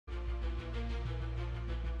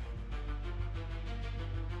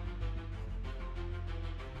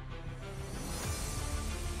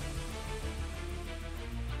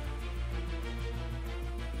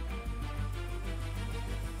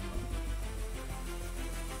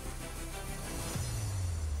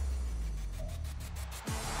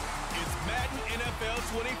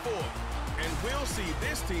24. And we'll see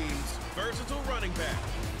this team's versatile running back.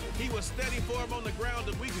 He was steady for him on the ground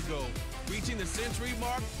a week ago, reaching the century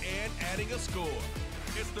mark and adding a score.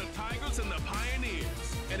 It's the Tigers and the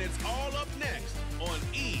Pioneers, and it's all up next on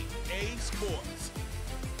EA Sports.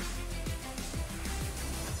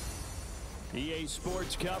 EA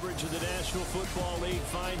Sports coverage of the National Football League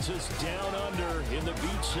finds us down under in the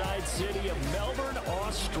beachside city of Melbourne,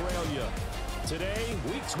 Australia. Today,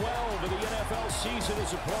 Week 12 of the NFL season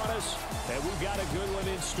is upon us, and we've got a good one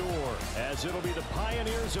in store, as it'll be the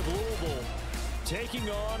Pioneers of Louisville taking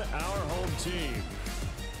on our home team.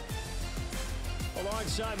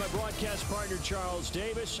 Alongside my broadcast partner, Charles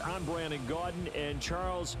Davis, I'm Brandon Gaudin. And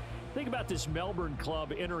Charles, think about this Melbourne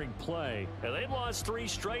club entering play. And they've lost 3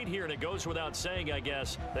 straight here, and it goes without saying, I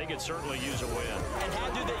guess, they could certainly use a win. And how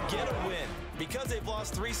do they get a win? Because they've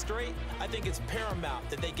lost 3 straight, I think it's paramount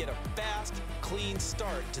that they get a fast, clean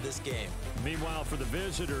start to this game. Meanwhile, for the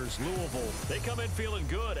visitors, Louisville, they come in feeling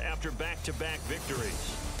good after back-to-back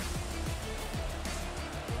victories.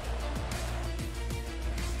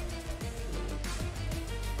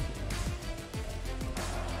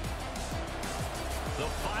 The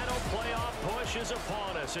final playoff push is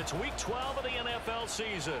upon us. It's Week 12 of the NFL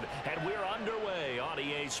season, and we're underway on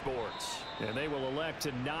EA Sports. And they will elect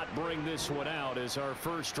to not bring this one out, as our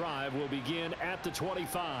first drive will begin at the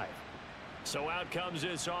 25. So out comes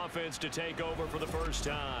this offense to take over for the first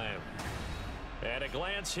time. And a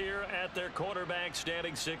glance here at their quarterback,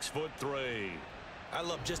 standing 6'3". I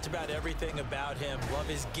love just about everything about him. Love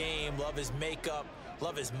his game, love his makeup,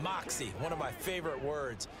 love his moxie, one of my favorite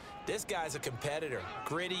words. This guy's a competitor.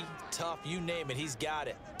 Gritty, tough, you name it, he's got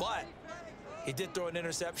it. But he did throw an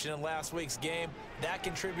interception in last week's game. That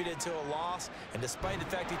contributed to a loss. And despite the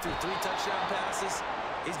fact he threw 3 touchdown passes,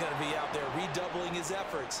 he's going to be out there redoubling his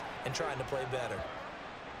efforts and trying to play better.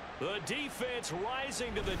 The defense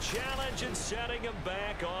rising to the challenge and setting him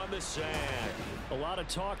back on the sand. A lot of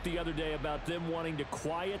talk the other day about them wanting to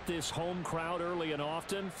quiet this home crowd early and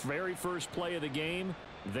often. Very first play of the game,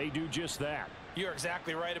 they do just that. You're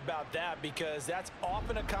exactly right about that, because that's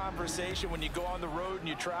often a conversation when you go on the road and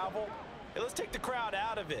you travel. Hey, let's take the crowd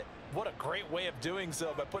out of it. What a great way of doing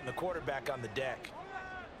so by putting the quarterback on the deck.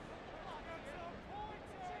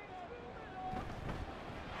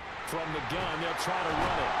 From the gun, they'll try to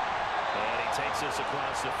run it. And he takes this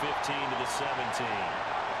across the 15 to the 17.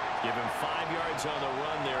 Give him 5 yards on the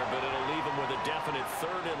run there, but it'll leave him with a definite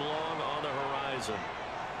 3rd and long on the horizon.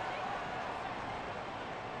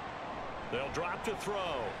 They'll drop to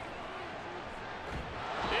throw.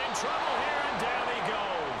 In trouble here, and down he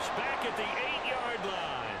goes. Back at the 8-yard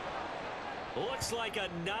line. Looks like a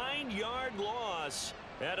 9-yard loss,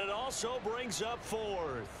 and it also brings up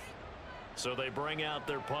 4th. So they bring out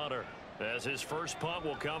their punter, as his first punt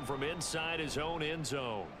will come from inside his own end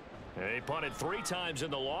zone. He punted 3 times in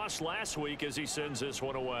the loss last week as he sends this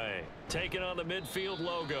one away. Taking on the midfield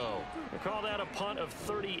logo. They call that a punt of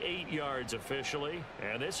 38 yards officially.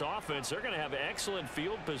 And this offense, they're going to have excellent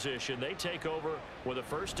field position. They take over with a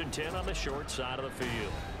 1st and 10 on the short side of the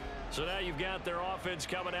field. So now you've got their offense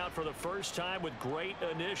coming out for the first time with great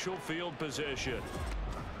initial field position.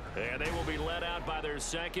 And they will be led out by their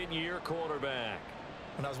 2nd-year quarterback.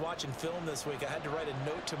 When I was watching film this week, I had to write a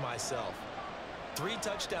note to myself. 3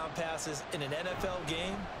 touchdown passes in an NFL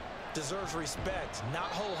game deserves respect, not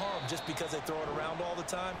ho-hum just because they throw it around all the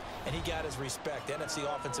time. And he got his respect. NFC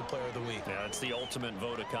Offensive Player of the Week. Yeah, it's the ultimate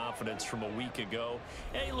vote of confidence from a week ago.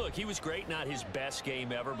 Hey, look, he was great. Not his best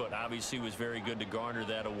game ever, but obviously was very good to garner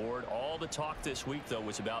that award. All the talk this week, though,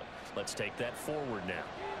 was about let's take that forward now.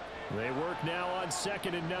 They work now on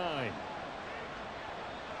 2nd and 9.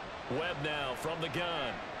 Webb now from the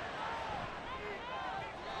gun.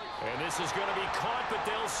 And this is going to be caught, but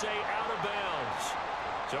they'll say out of bounds.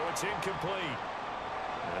 So it's incomplete.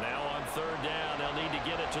 And now on 3rd down, they'll need to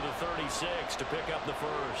get it to the 36 to pick up the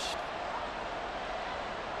 1st.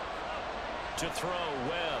 To throw,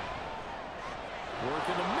 Webb. Work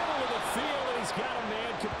in the middle of the field, and he's got a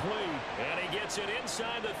man complete. And he gets it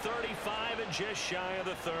inside the 35 and just shy of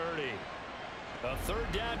the 30. A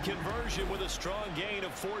 3rd down conversion with a strong gain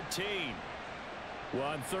of 14. Well,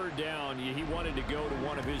 on 3rd down, he wanted to go to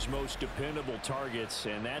one of his most dependable targets,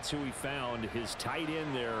 and that's who he found, his tight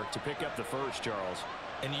end there, to pick up the 1st, Charles.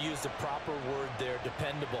 And you used the proper word there,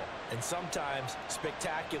 dependable, and sometimes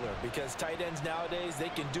spectacular, because tight ends nowadays, they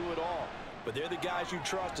can do it all. But they're the guys you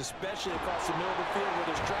trust, especially across the middle of the field where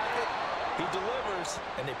there's traffic. He delivers,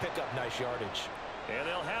 and they pick up nice yardage. And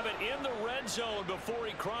they'll have it in the red zone before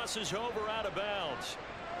he crosses over out of bounds.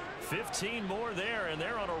 15 more there, and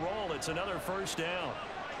they're on a roll. It's another 1st down.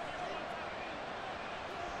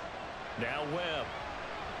 Now Webb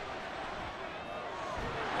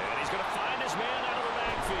to find his man out of the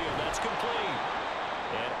backfield. That's complete.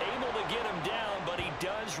 And able to get him down, but he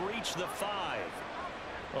does reach the 5.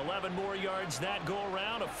 11 more yards that go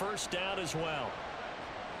around, a first down as well.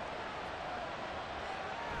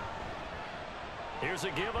 Here's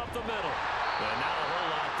a give up the middle. And not a whole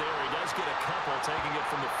lot there. He does get a couple, taking it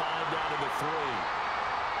from the 5 down to the 3.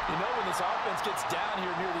 You know, when this offense gets down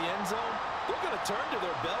here near the end zone, they're going to turn to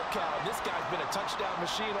their bell cow. And this guy's been a touchdown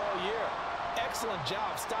machine all year. Excellent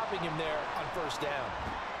job stopping him there on first down.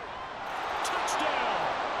 Touchdown!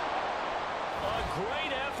 A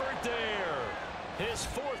great effort there. His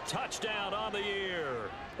 4th touchdown on the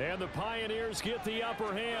year. And the Pioneers get the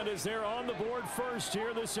upper hand as they're on the board first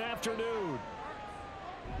here this afternoon.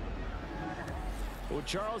 Well,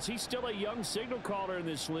 Charles, he's still a young signal caller in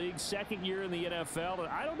this league, 2nd year in the NFL. And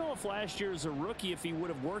I don't know if last year as a rookie, if he would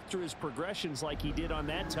have worked through his progressions like he did on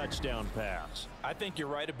that touchdown pass. I think you're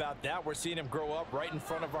right about that. We're seeing him grow up right in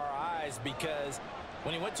front of our eyes because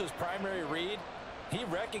when he went to his primary read, he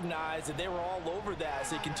recognized that they were all over that.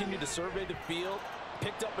 So he continued to survey the field,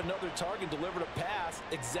 picked up another target, delivered a pass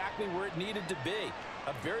exactly where it needed to be.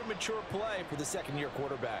 A very mature play for the 2nd-year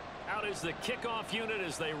quarterback. Out is the kickoff unit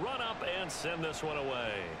as they run up and send this one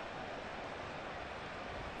away.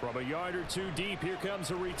 From a yard or 2 deep, here comes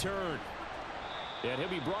a return. And he'll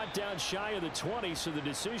be brought down shy of the 20, so the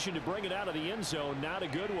decision to bring it out of the end zone, not a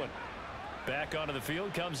good one. Back onto the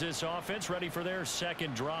field comes this offense, ready for their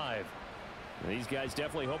 2nd drive. These guys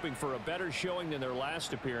definitely hoping for a better showing than their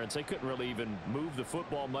last appearance. They couldn't really even move the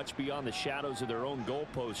football much beyond the shadows of their own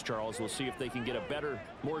goalpost, Charles. We'll see if they can get a better,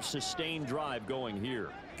 more sustained drive going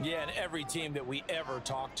here. Yeah, and every team that we ever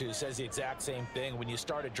talk to says the exact same thing. When you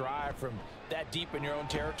start a drive from that deep in your own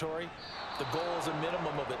territory, the goal is a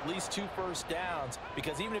minimum of at least 2 first downs,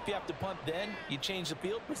 because even if you have to punt then, you change the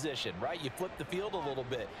field position, right? You flip the field a little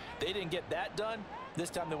bit. They didn't get that done. This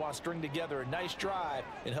time they want to string together a nice drive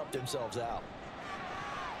and help themselves out.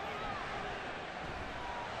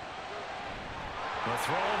 The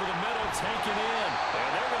throw over the middle, taken in. And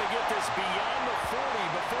they're going to get this beyond the 40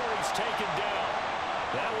 before he's taken down.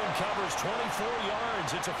 That one covers 24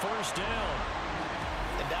 yards. It's a first down.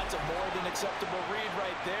 And that's a more than acceptable read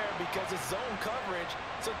right there because it's zone coverage,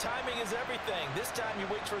 so timing is everything. This time he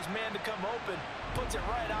waits for his man to come open, puts it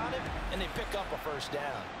right on him, and they pick up a first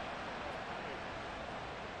down.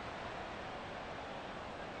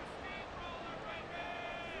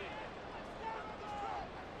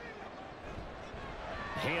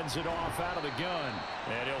 Hands it off out of the gun.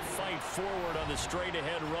 And he'll fight forward on the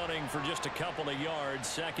straight-ahead running for just a couple of yards.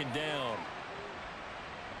 2nd down.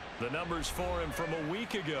 The numbers for him from a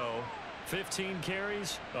week ago. 15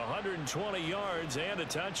 carries, 120 yards, and a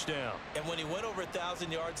touchdown. And when he went over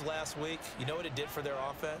 1,000 yards last week, you know what it did for their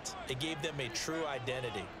offense? It gave them a true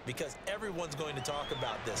identity because everyone's going to talk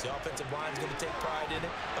about this. The offensive line is going to take pride in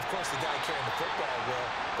it. Of course, the guy carrying the football will.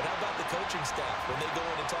 But how about the coaching staff? When they go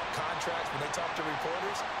in and talk contracts, when they talk to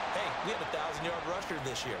reporters, hey, we had a 1,000-yard rusher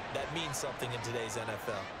this year. That means something in today's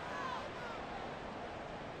NFL.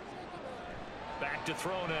 Back to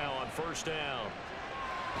throw now on first down.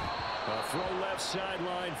 A throw left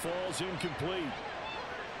sideline falls incomplete.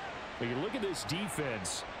 When you look at this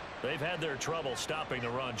defense, they've had their trouble stopping the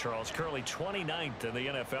run, Charles. Currently 29th in the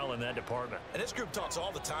NFL in that department. And this group talks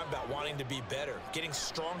all the time about wanting to be better, getting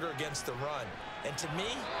stronger against the run. And to me,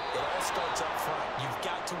 it all starts up front. You've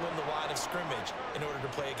got to win the line of scrimmage in order to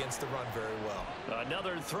play against the run very well.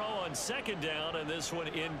 Another throw on 2nd down, and this one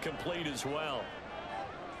incomplete as well.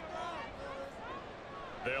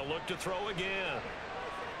 They'll look to throw again.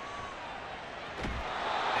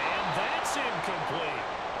 And that's incomplete.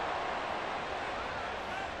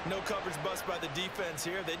 No coverage bust by the defense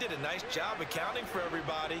here. They did a nice job accounting for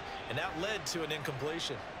everybody, and that led to an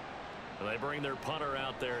incompletion. And they bring their punter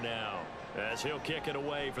out there now as he'll kick it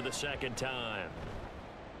away for the 2nd time.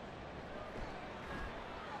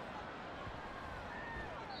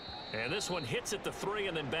 And this one hits at the 3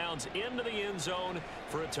 and then bounds into the end zone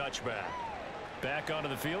for a touchback. Back onto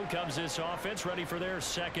the field comes this offense, ready for their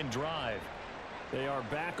 2nd drive. They are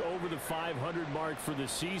back over the 500 mark for the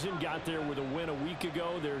season. Got there with a win a week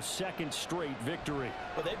ago, their 2nd straight victory.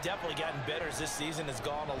 Well, they've definitely gotten better as this season has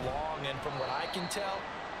gone along, and from what I can tell,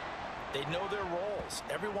 they know their roles.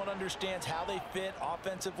 Everyone understands how they fit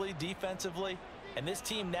offensively, defensively, and this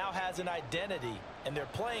team now has an identity, and they're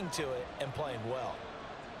playing to it and playing well.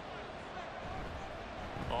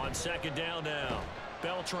 On 2nd down now,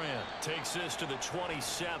 Beltran takes this to the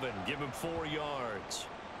 27, give him 4 yards.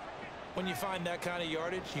 When you find that kind of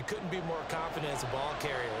yardage, you couldn't be more confident as a ball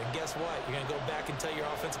carrier. And guess what? You're going to go back and tell your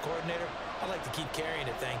offensive coordinator, I'd like to keep carrying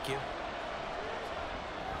it, thank you.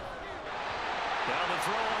 Now the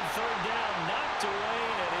throw on third down, knocked away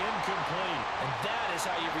and incomplete. And that is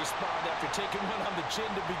how you respond after taking one on the chin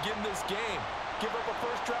to begin this game. Give up a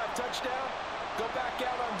first drive touchdown, go back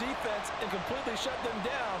out on defense, and completely shut them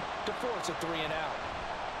down to force a 3-and-out.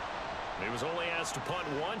 He was only asked to punt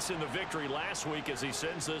once in the victory last week as he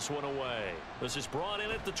sends this one away. This is brought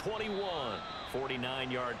in at the 21.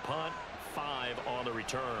 49-yard punt, 5 on the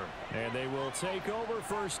return. And they will take over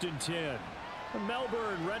 1st and 10.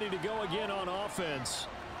 Melbourne ready to go again on offense.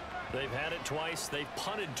 They've had it twice. They've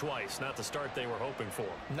punted twice. Not the start they were hoping for.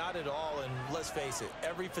 Not at all, and let's face it,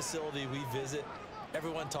 every facility we visit,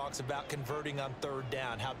 everyone talks about converting on third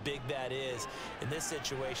down, how big that is. In this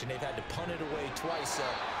situation, they've had to punt it away twice, so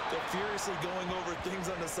they're furiously going over things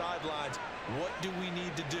on the sidelines. What do we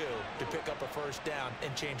need to do to pick up a first down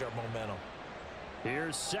and change our momentum?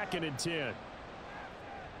 Here's 2nd and 10.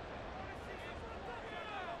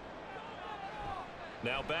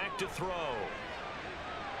 Now back to throw.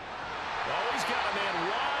 Oh, he's got a man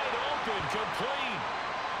wide open, complete.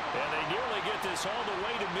 And they nearly get this all the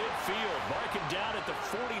way to midfield. Mark him down at the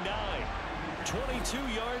 49. 22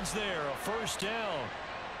 yards there, a first down.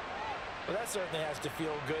 Well, that certainly has to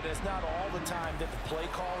feel good. It's not all the time that the play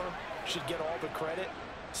caller should get all the credit.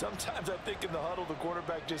 Sometimes I think in the huddle, the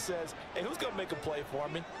quarterback just says, hey, who's going to make a play for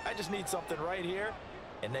me? I just need something right here.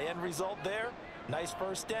 And the end result there, nice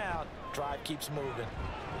first down. Drive keeps moving.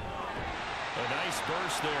 A nice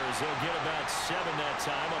burst there as they'll get about 7 that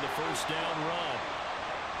time on the first down run.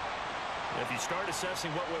 If you start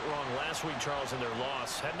assessing what went wrong last week, Charles, in their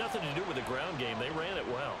loss, had nothing to do with the ground game. They ran it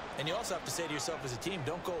well. And you also have to say to yourself as a team,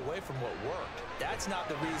 don't go away from what worked. That's not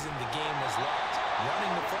the reason the game was lost.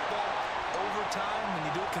 Running the football over time, when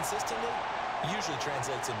you do it consistently, usually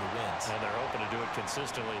translates into wins. And they're hoping to do it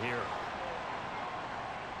consistently here.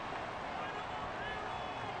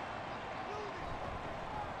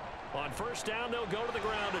 On first down, they'll go to the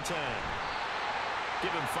ground attack.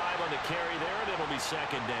 Give him 5 on the carry there, and it'll be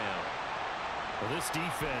 2nd down. Well, this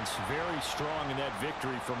defense very strong in that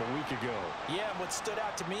victory from a week ago. Yeah, and what stood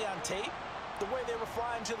out to me on tape, the way they were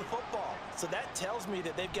flying to the football. So that tells me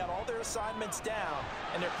that they've got all their assignments down,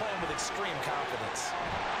 and they're playing with extreme confidence.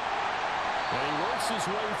 And he works his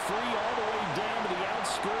way free all the way down to the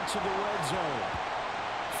outskirts of the red zone.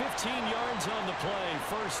 15 yards on the play,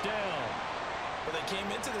 first down. Well, they came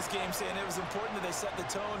into this game saying it was important that they set the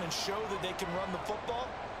tone and show that they can run the football.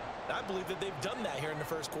 And I believe that they've done that here in the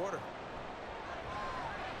first quarter.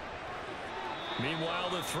 Meanwhile,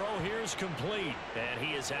 the throw here is complete. And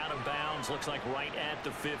he is out of bounds. Looks like right at the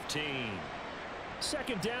 15.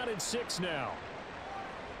 2nd down and 6 now.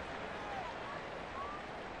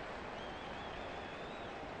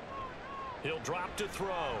 He'll drop to throw.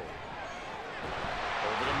 Over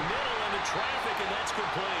the middle into traffic, and that's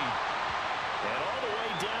complete. And all the way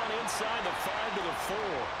down inside the 5 to the 4.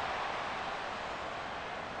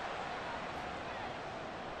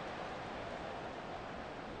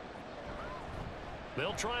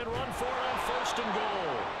 They'll try and run for it on 1st and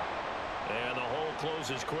goal. And the hole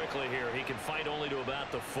closes quickly here. He can fight only to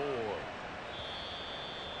about the 4.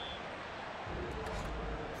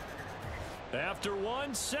 After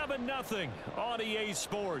one, 7-0 on EA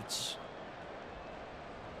Sports.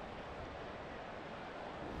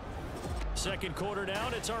 Second quarter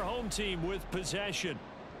down, it's our home team with possession.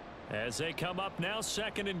 As they come up now,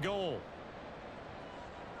 2nd and goal.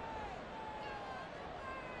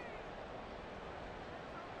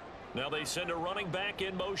 Now they send a running back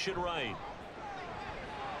in motion right.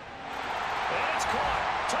 And it's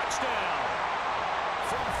caught. Touchdown.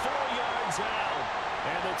 From 4 yards out.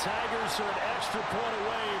 And the Tigers are an extra point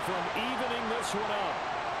away from evening this one up.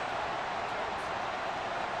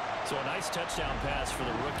 So a nice touchdown pass for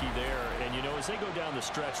the rookie there. And, you know, as they go down the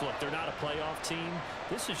stretch, look, they're not a playoff team.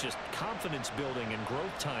 This is just confidence building and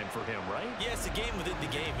growth time for him, right? Yeah, it's a game within the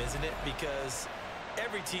game, isn't it? Because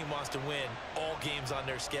every team wants to win all games on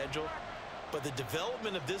their schedule. But the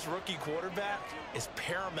development of this rookie quarterback is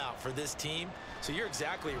paramount for this team. So you're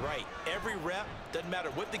exactly right. Every rep, doesn't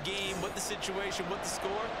matter what the game, what the situation, what the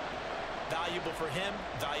score, valuable for him,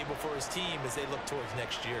 valuable for his team as they look towards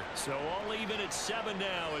next year. So all even at 7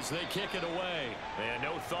 now as they kick it away. And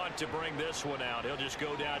no thought to bring this one out. He'll just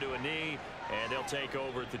go down to a knee, and they'll take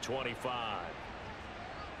over at the 25.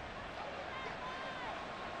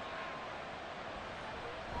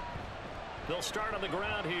 They'll start on the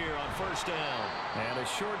ground here on first down. And a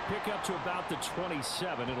short pickup to about the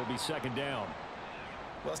 27. It'll be 2nd down.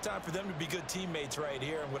 Well, it's time for them to be good teammates right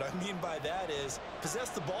here. And what I mean by that is possess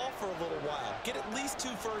the ball for a little while. Get at least 2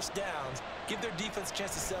 first downs. Give their defense a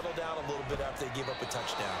chance to settle down a little bit after they give up a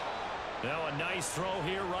touchdown. Now a nice throw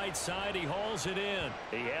here right side. He hauls it in.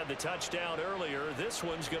 He had the touchdown earlier. This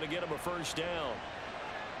one's going to get him a first down.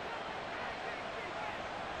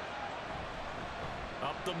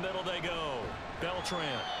 Up the middle they go.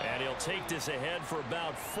 Beltran. And he'll take this ahead for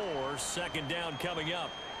about 4. Second down coming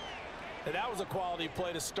up. And that was a quality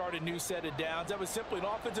play to start a new set of downs. That was simply an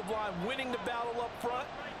offensive line winning the battle up front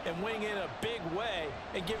and winning in a big way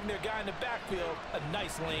and giving their guy in the backfield a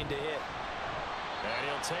nice lane to hit. And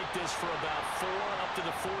he'll take this for about 4 up to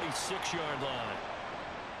the 46-yard line.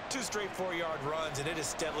 2 straight 4-yard runs, and it is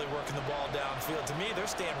steadily working the ball downfield. To me, they're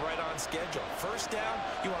staying right on schedule. First down,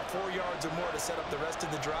 you want 4 yards or more to set up the rest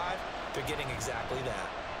of the drive. They're getting exactly that.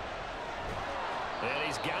 And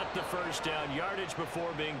he's got the first down yardage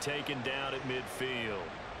before being taken down at midfield.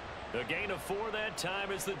 A gain of 4 that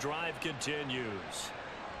time as the drive continues.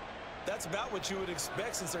 That's about what you would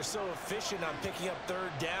expect since they're so efficient on picking up third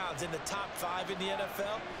downs in the top 5 in the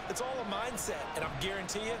NFL. It's all a mindset, and I'm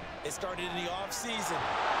guarantee you it started in the offseason.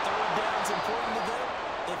 Third down's important to them.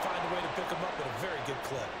 They find a way to pick them up at a very good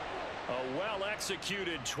clip. A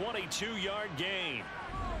well-executed 22-yard gain.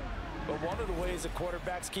 But one of the ways the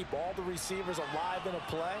quarterbacks keep all the receivers alive in a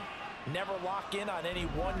play, never lock in on any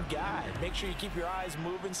one guy. Make sure you keep your eyes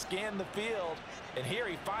moving, scan the field, and here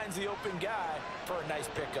he finds the open guy for a nice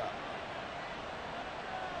pickup.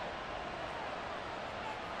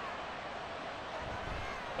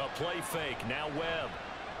 A play fake, now Webb.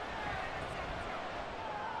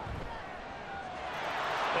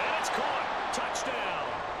 And it's caught. Touchdown.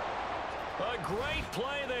 A great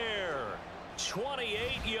play there.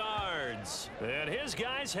 28 yards. And his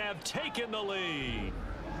guys have taken the lead.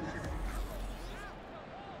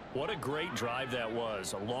 What a great drive that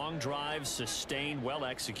was. A long drive, sustained, well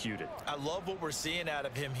executed. I love what we're seeing out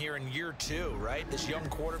of him here in year 2, right? This young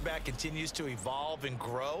quarterback continues to evolve and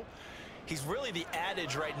grow. He's really the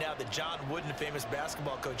adage right now that John Wooden, the famous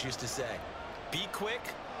basketball coach, used to say. Be quick,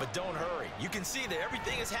 but don't hurry. You can see that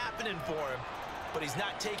everything is happening for him, but he's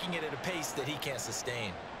not taking it at a pace that he can't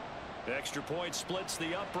sustain. Extra point splits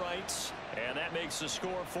the uprights, and that makes the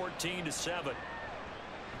score 14-7.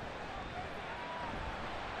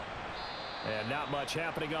 And not much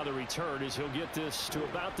happening on the return as he'll get this to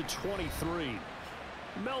about the 23.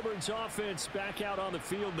 Melbourne's offense back out on the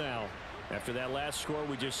field now. After that last score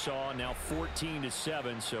we just saw, now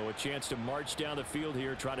 14-7, so a chance to march down the field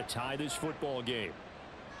here, try to tie this football game.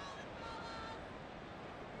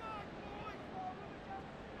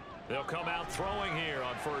 They'll come out throwing here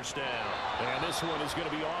on first down. And this one is going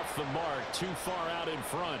to be off the mark, too far out in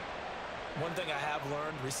front. One thing I have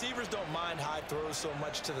learned, receivers don't mind high throws so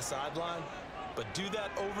much to the sideline, but do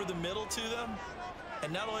that over the middle to them,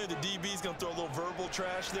 and not only are the DBs going to throw a little verbal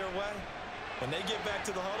trash their way, when they get back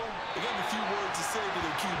to the huddle, they got a few words to say to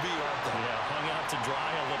their QB, aren't they? Yeah, hung out to dry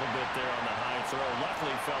a little bit there on the high throw.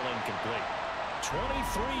 Luckily fell incomplete.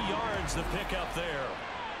 23 yards to pick up there.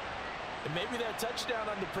 And maybe that touchdown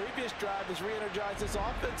on the previous drive has re-energized this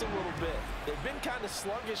offense a little bit. They've been kind of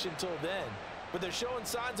sluggish until then, but they're showing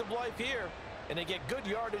signs of life here, and they get good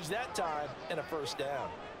yardage that time and a first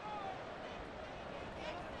down.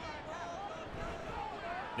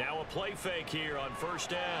 Now a play fake here on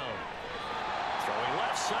first down. Throwing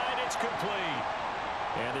left side, it's complete.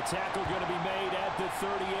 And the tackle going to be made at the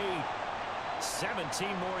 38. 17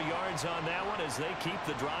 more yards on that one as they keep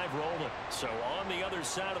the drive rolling. So on the other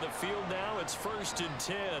side of the field now, it's 1st and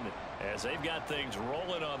 10 as they've got things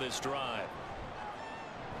rolling on this drive.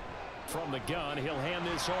 From the gun, he'll hand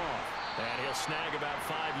this off. And he'll snag about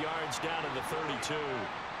 5 yards down to the 32.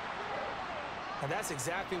 And that's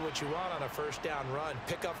exactly what you want on a first down run.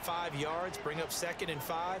 Pick up 5 yards, bring up 2nd and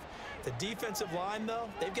 5. The defensive line, though,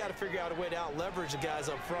 they've got to figure out a way to out-leverage the guys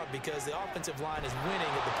up front because the offensive line is winning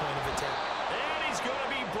at the point of attack. And he's going to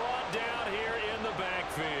be brought down here in the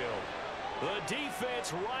backfield. The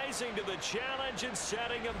defense rising to the challenge and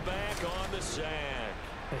setting him back on the sack.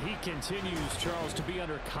 He continues, Charles, to be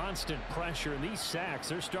under constant pressure, and these sacks,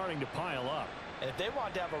 they're starting to pile up. And if they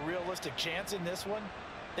want to have a realistic chance in this one,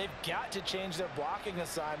 they've got to change their blocking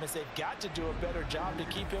assignments. They've got to do a better job to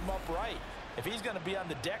keep him upright. If he's going to be on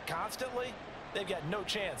the deck constantly, they've got no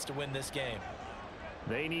chance to win this game.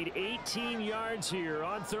 They need 18 yards here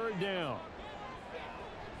on third down.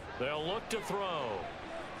 They'll look to throw.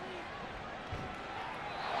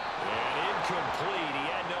 And incomplete. He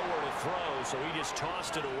had nowhere to throw, so he just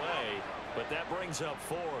tossed it away. But that brings up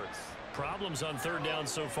 4th. Problems on third down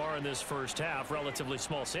so far in this first half. Relatively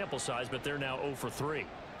small sample size, but they're now 0 for 3.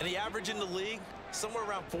 And the average in the league, somewhere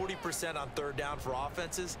around 40% on third down for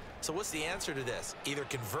offenses. So what's the answer to this? Either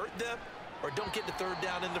convert them or don't get to third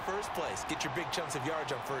down in the first place. Get your big chunks of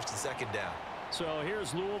yards on 1st and 2nd down. So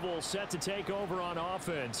here's Louisville set to take over on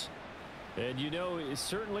offense. And, you know, it's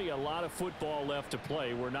certainly a lot of football left to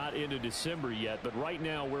play. We're not into December yet, but right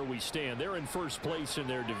now where we stand, they're in first place in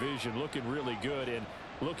their division, looking really good and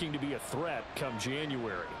looking to be a threat come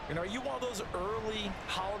January. And are you one of those early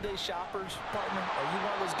holiday shoppers, partner? Are you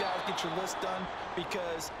one of those guys get your list done?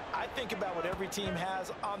 Because I think about what every team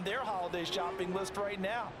has on their holiday shopping list right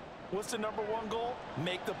now. What's the #1 goal?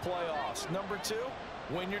 Make the playoffs. #2,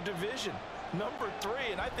 win your division.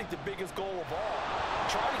 #3, and I think the biggest goal of all,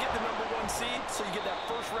 try to get the #1 seed so you get that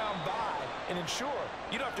first-round bye and ensure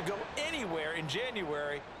you don't have to go anywhere in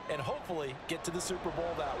January and hopefully get to the Super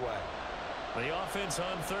Bowl that way. The offense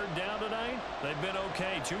on third down tonight, they've been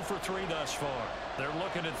okay, 2 for 3 thus far. They're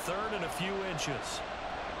looking at third and a few inches.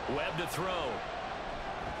 Webb to throw.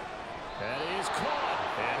 That is caught,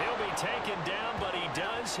 and he'll be taken down, but he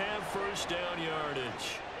does have first down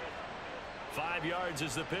yardage. 5 yards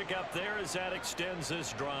is the pickup there as that extends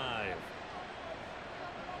this drive.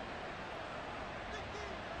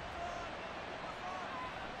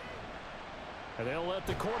 And they'll let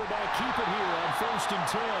the quarterback keep it here on 1st and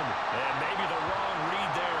 10. And maybe the wrong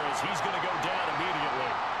read there as he's going to go down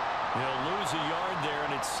immediately. He'll lose a yard there,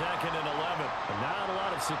 and it's 2nd and 11. And not a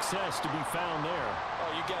lot of success to be found there.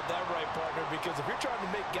 Oh, you got that right, partner, because if you're trying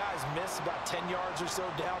to make guys miss about 10 yards or so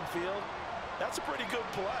downfield, that's a pretty good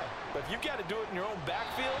play. But if you've got to do it in your own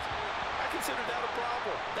backfield, I consider that a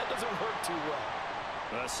problem. That doesn't work too well.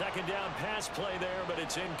 A 2nd down pass play there, but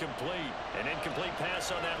it's incomplete. An incomplete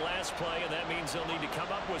pass on that last play, and that means they'll need to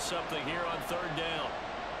come up with something here on 3rd down.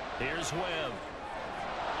 Here's Webb.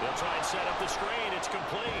 They'll try and set up the screen. It's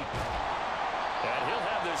complete. And he'll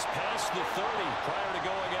have this past the 30 prior to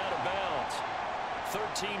going out of bounds.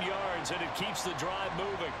 13 yards, and it keeps the drive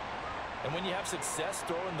moving. And when you have success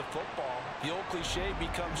throwing the football, the old cliche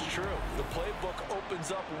becomes true. The playbook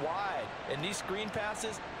opens up wide, and these screen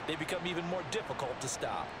passes, they become even more difficult to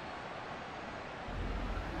stop.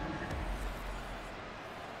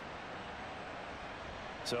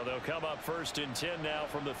 So they'll come up 1st and 10 now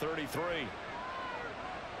from the 33.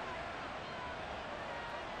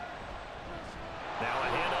 Now a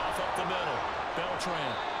handoff up the middle.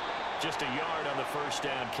 Beltran. Just a yard on the 1st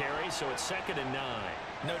down carry, so it's 2nd and 9.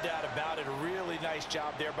 No doubt about it. A really nice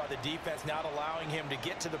job there by the defense, not allowing him to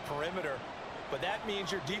get to the perimeter. But that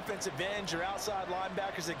means your defensive ends, your outside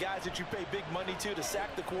linebackers, the guys that you pay big money to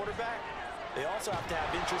sack the quarterback, they also have to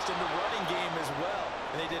have interest in the running game as well.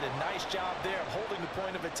 And they did a nice job there of holding the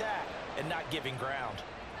point of attack and not giving ground.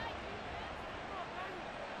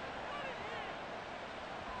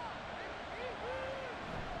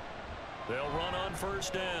 They'll run on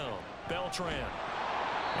 1st down. Beltran.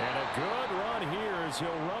 And a good run here as he'll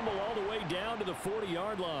rumble all the way down to the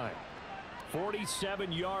 40-yard line.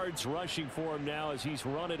 47 yards rushing for him now as he's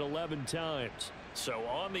run it 11 times. So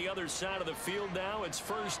on the other side of the field now, it's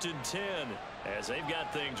 1st and 10 as they've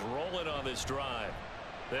got things rolling on this drive.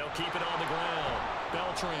 They'll keep it on the ground.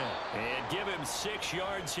 Beltran. And give him 6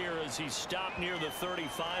 yards here as he's stopped near the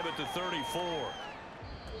 35 at the 34.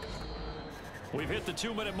 We've hit the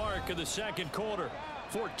 2-minute mark of the 2nd quarter.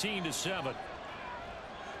 14-7.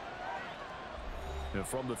 And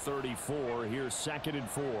from the 34, here's 2nd and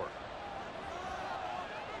 4.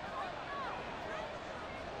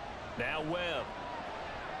 Now Webb.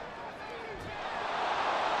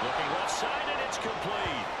 Looking left side, and it's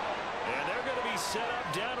complete. And they're going to be set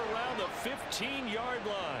up down around the 15-yard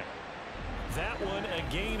line. That one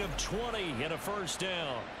a gain of 20 and a 1st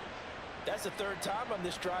down. That's the 3rd time on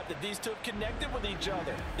this drive that these two have connected with each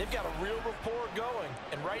other. They've got a real rapport going.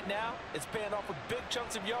 And right now, it's paying off with big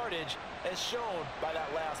chunks of yardage, as shown by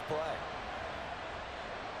that last play.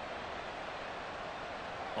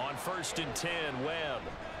 On 1st and 10, Webb.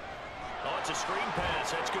 Oh, it's a screen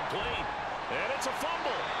pass. That's complete. And it's a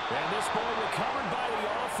fumble. And this ball recovered by the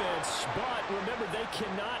offense. But remember, they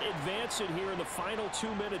cannot advance it here in the final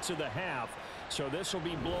 2 minutes of the half. So this will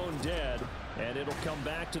be blown dead, and it'll come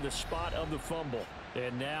back to the spot of the fumble.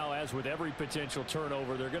 And now, as with every potential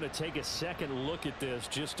turnover, they're going to take a second look at this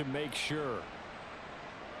just to make sure.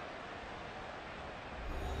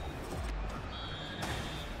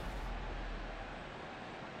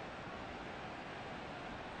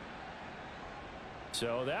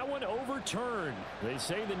 So that one overturned. They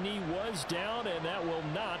say the knee was down, and that will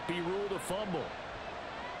not be ruled a fumble.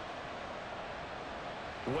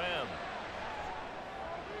 Webb.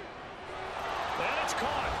 And it's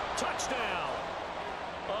caught. Touchdown.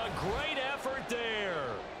 A great effort there.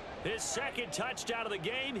 His 2nd touchdown of the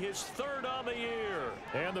game, his 3rd on the year.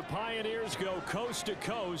 And the Pioneers go coast to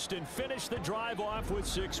coast and finish the drive off with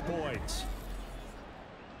 6 points.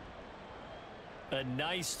 A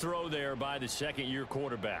nice throw there by the second-year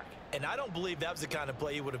quarterback. And I don't believe that was the kind of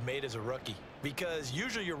play he would have made as a rookie, because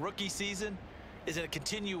usually your rookie season is a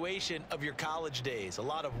continuation of your college days. A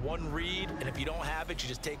lot of one read, and if you don't have it, you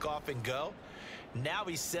just take off and go. Now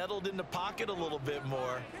he's settled in the pocket a little bit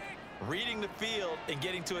more, reading the field and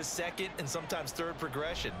getting to his second and sometimes third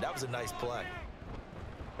progression. That was a nice play.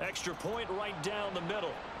 Extra point right down the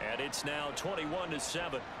middle, and it's now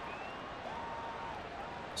 21-7.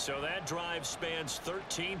 So that drive spans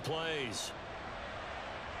 13 plays.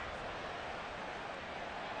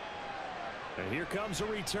 And here comes a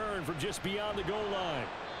return from just beyond the goal line.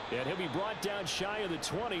 And he'll be brought down shy of the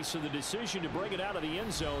 20, so the decision to bring it out of the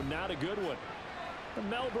end zone, not a good one.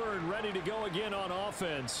 Melbourne ready to go again on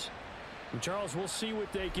offense. And Charles, we'll see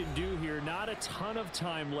what they can do here. Not a ton of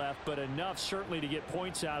time left, but enough certainly to get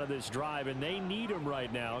points out of this drive, and they need them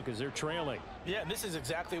right now because they're trailing. Yeah, and this is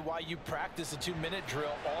exactly why you practice a 2-minute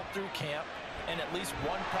drill all through camp and at least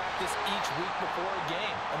one practice each week before a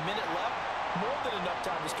game. A minute left, more than enough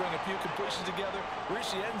time to string a few completions together,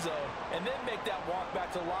 reach the end zone, and then make that walk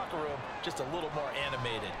back to the locker room just a little more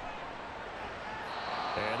animated.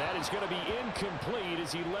 And that is going to be incomplete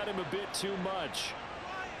as he led him a bit too much.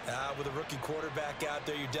 With a rookie quarterback out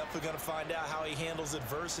there, you're definitely going to find out how he handles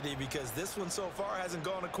adversity, because this one so far hasn't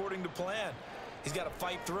gone according to plan. He's got to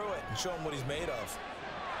fight through it and show him what he's made of.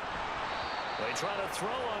 They try to throw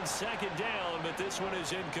on second down, but this one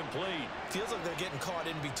is incomplete. Feels like they're getting caught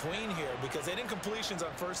in between here, because they didn't incompletions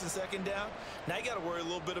on first and second down. Now you got to worry a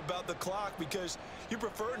little bit about the clock, because you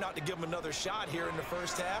prefer not to give them another shot here in the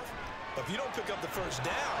first half. But if you don't pick up the first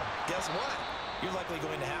down, guess what? You're likely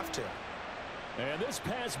going to have to. And this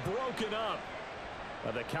pass broken up.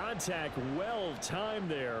 The contact well timed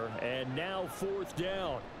there, and now fourth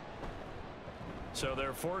down. So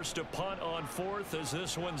they're forced to punt on fourth as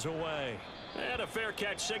this one's away. And a fair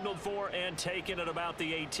catch signaled for and taken at about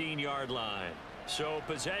the 18-yard line. So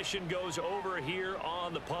possession goes over here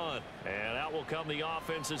on the punt. And out will come the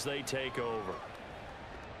offense as they take over.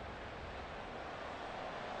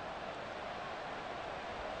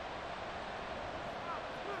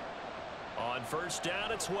 On first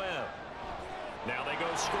down, it's Webb. Now they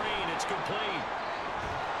go screen. It's complete.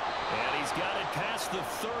 And he's got it past the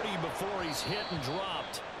 30 before he's hit and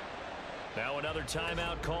dropped. Now another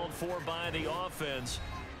timeout called for by the offense,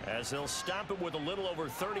 as they'll stop it with a little over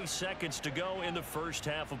 30 seconds to go in the first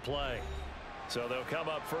half of play. So they'll come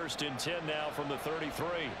up first and 10 now from the 33.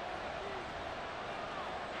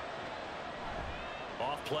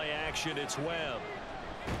 Off play action, it's Webb.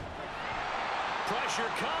 Pressure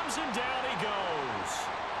comes and down he goes.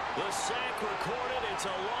 The sack recorded. It's a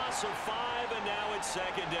loss of 5, and now it's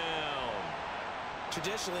second down.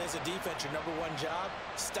 Traditionally, as a defense, your number one job,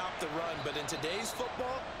 stop the run. But in today's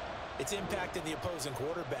football, it's impacting the opposing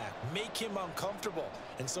quarterback. Make him uncomfortable.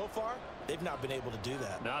 And so far, they've not been able to do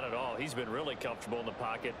that. Not at all. He's been really comfortable in the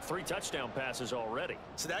pocket. 3 touchdown passes already.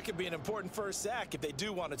 So that could be an important first sack if they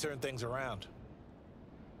do want to turn things around.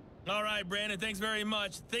 All right, Brandon, thanks very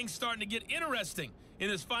much. Things starting to get interesting in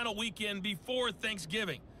this final weekend before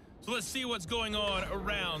Thanksgiving. So let's see what's going on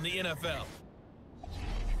around the NFL.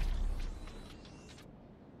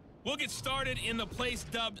 We'll get started in the place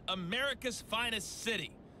dubbed America's finest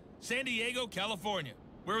city, San Diego, California,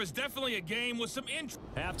 where it was definitely a game with some interest.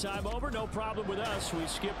 Halftime over, no problem with us. We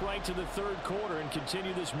skip right to the third quarter and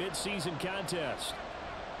continue this midseason contest.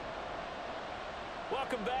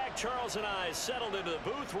 Welcome back. Charles and I settled into the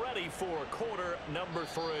booth, ready for quarter number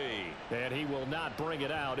 3. And he will not bring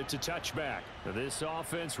it out. It's a touchback. This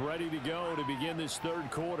offense ready to go to begin this third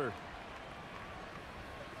quarter.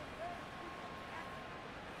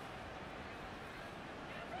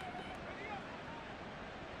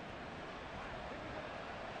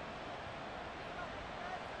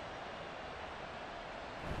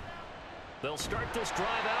 They'll start this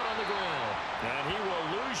drive out on the ground. And he will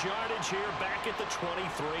lose yardage here back at the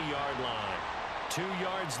 23-yard line. 2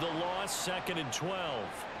 yards the loss, second and 12.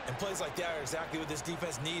 And plays like that are exactly what this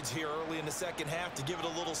defense needs here early in the second half to give it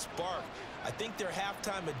a little spark. I think their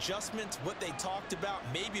halftime adjustments, what they talked about,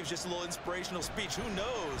 maybe it was just a little inspirational speech. Who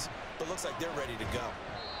knows? But looks like they're ready to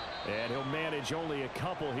go. And he'll manage only a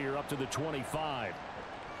couple here up to the 25.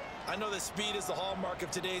 I know that speed is the hallmark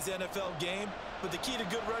of today's NFL game, but the key to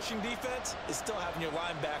good rushing defense is still having your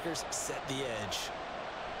linebackers set the edge.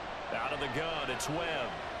 Out of the gun, it's Webb.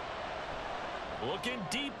 Looking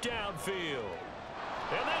deep downfield.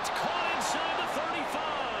 And that's caught inside the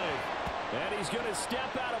 35. And he's going to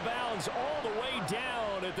step out of bounds all the way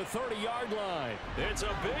down at the 30-yard line. It's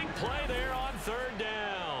a big play there on third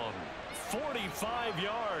down. 45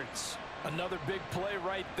 yards. Another big play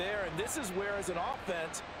right there, and this is where, as an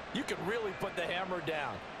offense, you can really put the hammer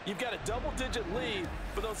down. You've got a double-digit lead.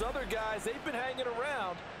 For those other guys, they've been hanging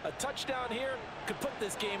around. A touchdown here could put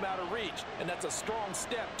this game out of reach, and that's a strong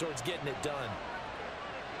step towards getting it done.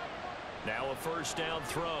 Now a first down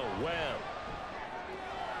throw. Webb.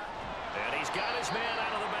 And he's got his man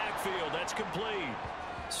out of the backfield. That's complete.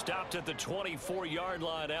 Stopped at the 24-yard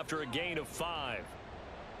line after a gain of 5.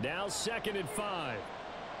 Now 2nd and 5.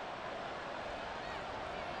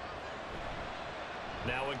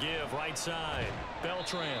 Now a give right side.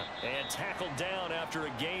 Beltran. And tackled down after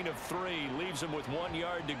a gain of 3. Leaves him with 1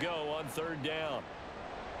 yard to go on 3rd down.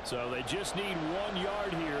 So they just need 1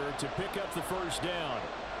 yard here to pick up the first down.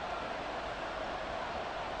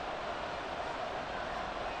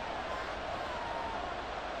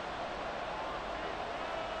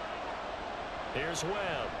 Here's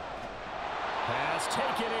Webb. Pass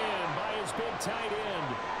taken in by his big tight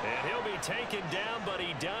end. And he'll be taken down, but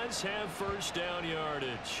he does have first down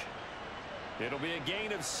yardage. It'll be a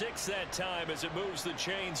gain of 6 that time as it moves the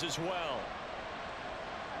chains as well.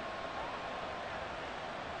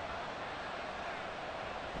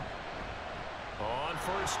 On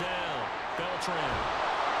first down, Beltran.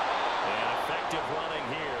 And effective running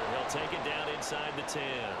here. He'll take it down inside the 10.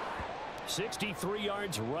 63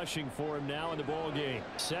 yards rushing for him now in the ball game.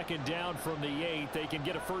 2nd down from the 8. They can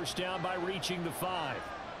get a first down by reaching the 5.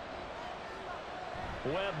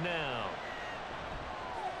 Webb now.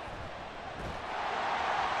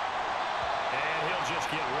 And he'll just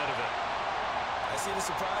get rid of it. I see the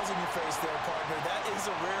surprise in your face there, partner. That is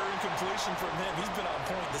a rare incompletion from him. He's been on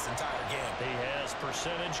point this entire game. He has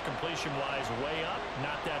percentage completion-wise way up.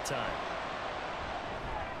 Not that time.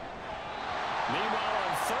 Meanwhile,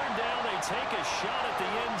 on 3rd down, they take a shot at the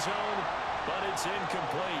end zone, but it's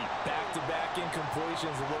incomplete. Back-to-back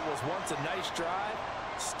incompletions of what was once a nice drive.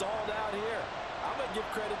 Stalled out here. I'm going to give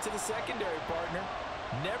credit to the secondary, partner.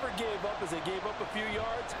 Never gave up as they gave up a few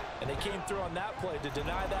yards, and they came through on that play to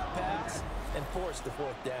deny that pass and force the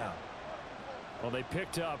 4th down. Well, they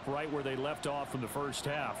picked up right where they left off from the first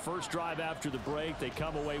half. First drive after the break, they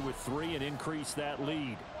come away with 3 and increase that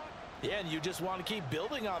lead. Yeah, and you just want to keep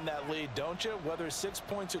building on that lead, don't you? Whether it's 6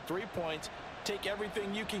 points or 3 points, take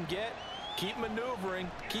everything you can get, keep maneuvering,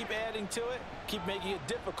 keep adding to it, keep making it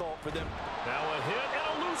difficult for them. Now a hit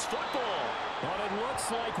and a loose football. But it looks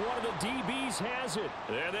like one of the DBs has it.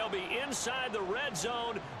 And they'll be inside the red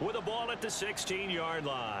zone with a ball at the 16-yard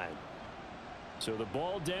line. So the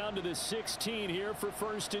ball down to the 16 here for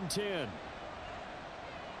 1st and 10.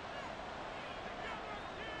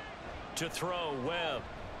 To throw, Webb.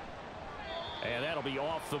 And that'll be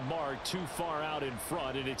off the mark, too far out in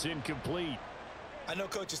front, and it's incomplete. I know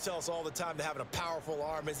coaches tell us all the time that having a powerful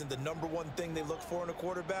arm isn't the #1 thing they look for in a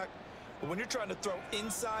quarterback. But when you're trying to throw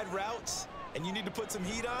inside routes and you need to put some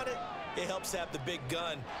heat on it, it helps to have the big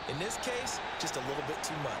gun. In this case, just a little bit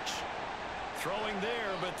too much. Throwing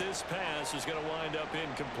there, but this pass is going to wind up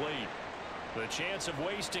incomplete. The chance of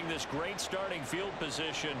wasting this great starting field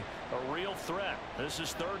position, a real threat. This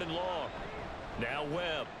is 3rd and long. Now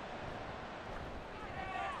Webb.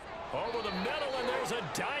 Over the middle, and there's a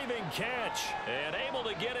diving catch. And able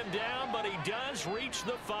to get him down, but he does reach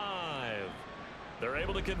the 5. They're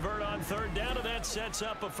able to convert on 3rd down, and that sets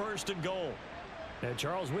up a 1st and goal. And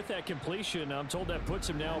Charles, with that completion, I'm told that puts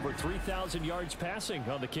him now over 3,000 yards passing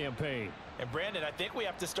on the campaign. And Brandon, I think we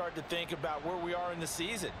have to start to think about where we are in the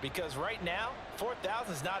season, because right now,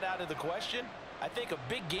 4,000 is not out of the question. I think a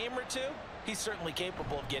big game or two, he's certainly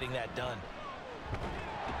capable of getting that done.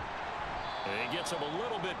 And he gets him a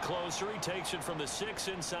little bit closer. He takes it from the 6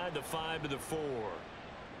 inside the 5 to the 4.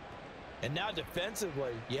 And now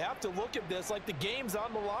defensively, you have to look at this like the game's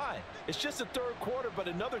on the line. It's just the 3rd quarter, but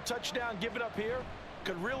another touchdown given up here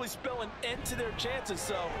could really spell an end to their chances,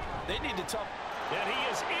 so they need to tough. And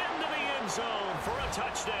he is into the end zone for a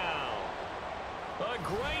touchdown. A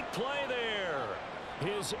great play there.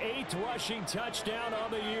 His 8th rushing touchdown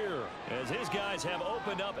on the year, as his guys have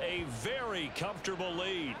opened up a very comfortable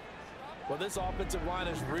lead. Well, this offensive line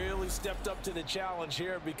has really stepped up to the challenge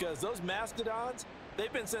here, because those Mastodons,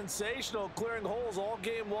 they've been sensational clearing holes all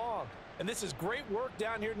game long. And this is great work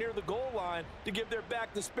down here near the goal line to give their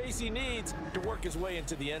back the space he needs to work his way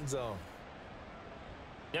into the end zone.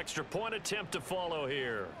 Extra point attempt to follow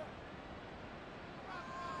here.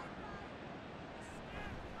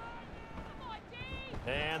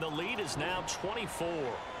 And the lead is now 24.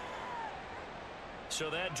 So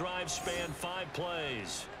that drive spanned 5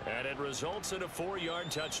 plays, and it results in a 4-yard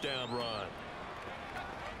touchdown run.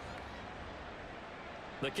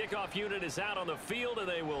 The kickoff unit is out on the field, and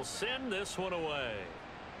they will send this one away.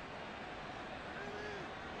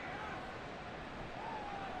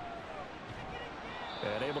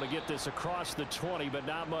 And able to get this across the 20, but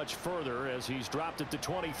not much further as he's dropped at the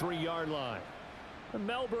 23-yard line.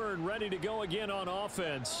 Melbourne ready to go again on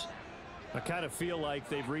offense. I kind of feel like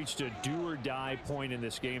they've reached a do-or-die point in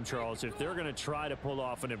this game, Charles. If they're going to try to pull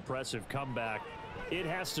off an impressive comeback, it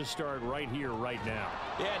has to start right here, right now.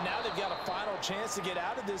 Yeah, now they've got a final chance to get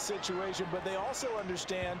out of this situation, but they also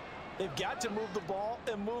understand they've got to move the ball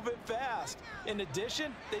and move it fast. In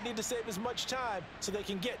addition, they need to save as much time so they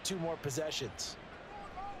can get 2 more possessions.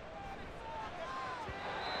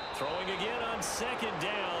 Throwing again on 2nd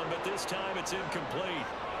down, but this time it's incomplete.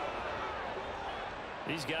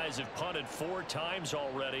 These guys have punted 4 times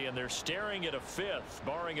already, and they're staring at a 5th,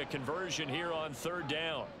 barring a conversion here on 3rd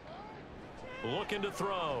down. Looking to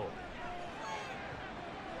throw.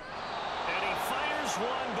 And he fires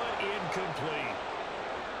one, but incomplete.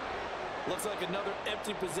 Looks like another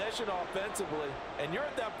empty possession offensively, and you're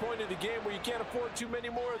at that point of the game where you can't afford too many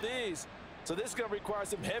more of these. So this is going to require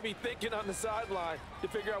some heavy thinking on the sideline to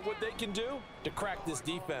figure out what they can do to crack this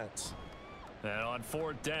defense. And on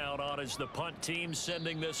 4th down, on is the punt team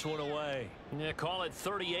sending this one away. Yeah, call it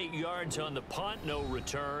 38 yards on the punt, no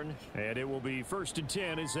return. And it will be 1st and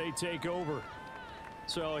 10 as they take over.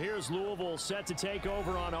 So here's Louisville set to take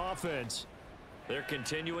over on offense. They're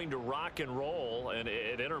continuing to rock and roll, and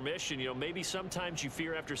at intermission, you know, maybe sometimes you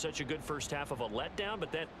fear after such a good first half of a letdown,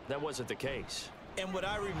 but that wasn't the case. And what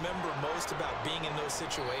I remember most about being in those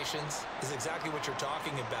situations is exactly what you're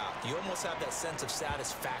talking about. You almost have that sense of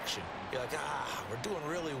satisfaction. You're like, we're doing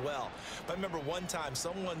really well. But I remember one time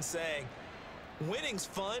someone saying, winning's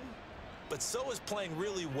fun, but so is playing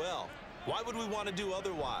really well. Why would we want to do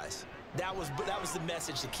otherwise? That was the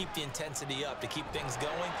message, to keep the intensity up, to keep things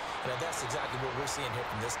going. And that's exactly what we're seeing here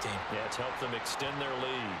from this team. Yeah, it's helped them extend their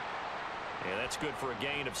lead. And that's good for a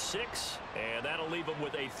gain of 6. And that'll leave them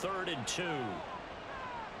with a 3rd and 2.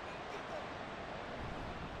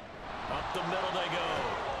 Up the middle they go.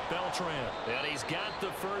 Beltran. And he's got the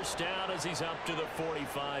 1st down as he's up to the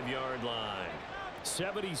 45-yard line.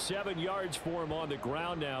 77 yards for him on the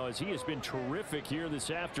ground now as he has been terrific here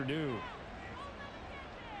this afternoon.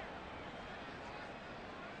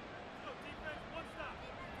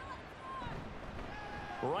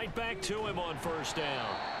 Right back to him on 1st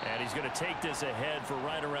down. And he's going to take this ahead for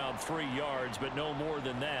right around 3 yards, but no more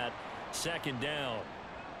than that. 2nd down.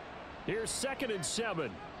 Here's 2nd and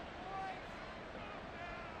 7.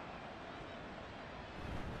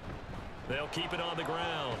 They'll keep it on the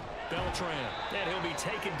ground. Beltran. And he'll be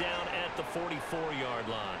taken down at the 44-yard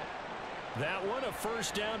line. That one, a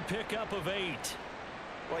 1st down pickup of 8.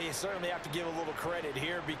 Well, you certainly have to give a little credit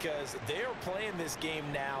here because they're playing this game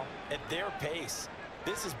now at their pace.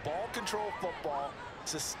 This is ball control football,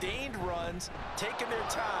 sustained runs, taking their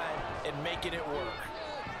time, and making it work.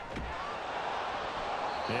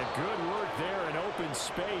 And good work there in open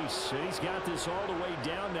space. And he's got this all the way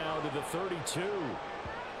down now to the 32.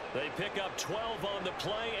 They pick up 12 on the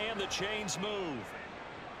play, and the chains move.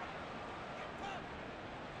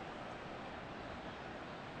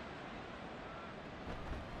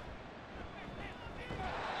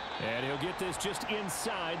 And he'll get this just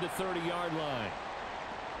inside the 30-yard line.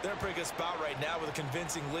 They're in a pretty good spot right now with a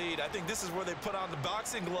convincing lead. I think this is where they put on the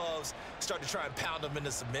boxing gloves, start to try and pound them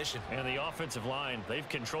into submission. And the offensive line, they've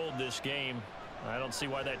controlled this game. I don't see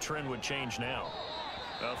why that trend would change now.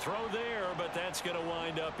 A throw there, but that's going to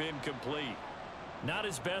wind up incomplete. Not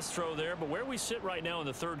his best throw there, but where we sit right now in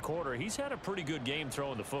the 3rd quarter, he's had a pretty good game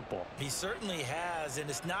throwing the football. He certainly has, and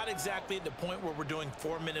it's not exactly at the point where we're doing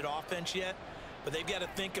 4-minute offense yet, but they've got to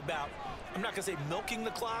think about, I'm not going to say milking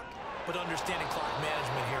the clock, but understanding clock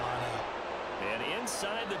management here on out. And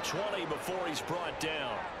inside the 20 before he's brought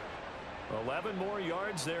down. 11 more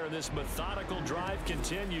yards there, and this methodical drive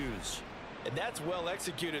continues. And that's well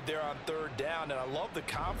executed there on 3rd down, and I love the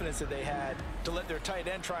confidence that they had to let their tight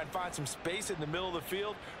end try and find some space in the middle of the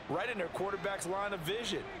field, right in their quarterback's line of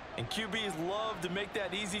vision. And QBs love to make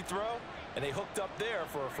that easy throw, and they hooked up there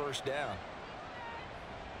for a 1st down.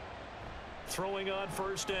 Throwing on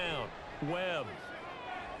 1st down, Webb.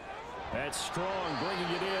 That's strong,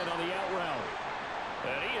 bringing it in on the out route.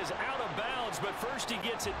 And he is out of bounds, but first he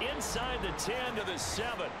gets it inside the 10 to the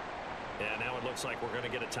 7. And now it looks like we're going to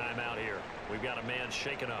get a timeout here. We've got a man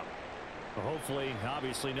shaken up. Well, hopefully,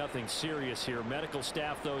 obviously nothing serious here. Medical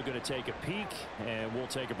staff, though, going to take a peek, and we'll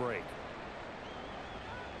take a break.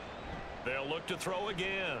 They'll look to throw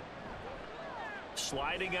again.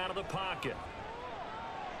 Sliding out of the pocket.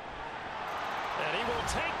 And he will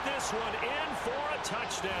take this one in for a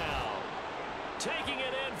touchdown. Taking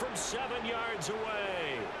it in from 7 yards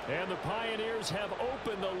away. And the Pioneers have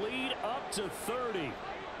opened the lead up to 30.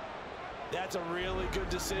 That's a really good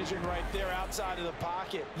decision right there outside of the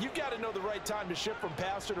pocket. You've got to know the right time to shift from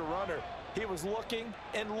passer to runner. He was looking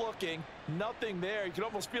and looking, nothing there. You can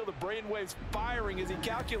almost feel the brainwaves firing as he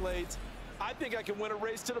calculates, I think I can win a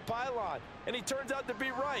race to the pylon. And he turns out to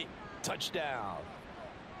be right. Touchdown.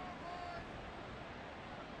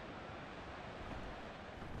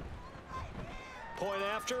 Point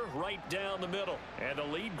after, right down the middle. And the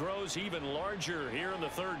lead grows even larger here in the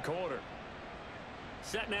third quarter.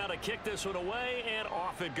 Set now to kick this one away, and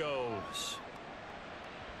off it goes.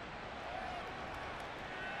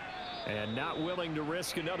 And not willing to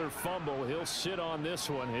risk another fumble. He'll sit on this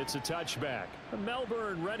one. It's a touchback.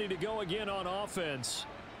 Melbourne ready to go again on offense.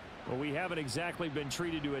 Well, we haven't exactly been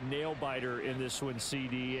treated to a nail-biter in this one,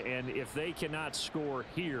 CD. And if they cannot score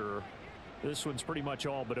here, this one's pretty much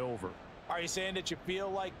all but over. Are you saying that you feel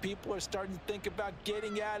like people are starting to think about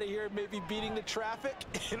getting out of here, maybe beating the traffic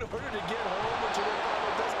in order to get home to their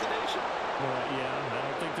final destination? Yeah, I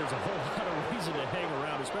don't think there's a whole lot of reason to hang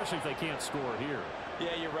around, especially if they can't score here.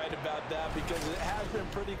 Yeah, you're right about that, because it has been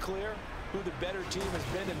pretty clear who the better team has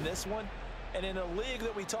been in this one. And in a league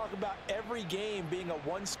that we talk about every game being a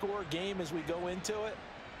one-score game as we go into it,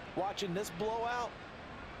 watching this blowout,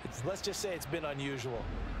 let's just say it's been unusual.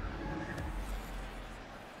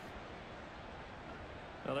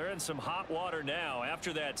 Well, they're in some hot water now.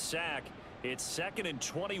 After that sack, it's 2nd and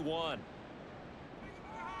 21.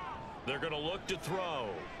 They're going to look to throw.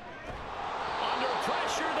 Under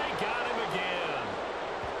pressure, they got him again.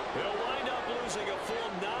 He'll wind up losing a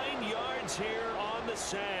full 9 yards here on the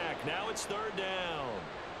sack. Now it's 3rd down.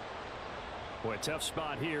 Boy, tough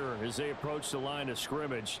spot here as they approach the line of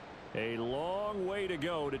scrimmage. A long way to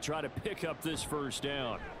go to try to pick up this 1st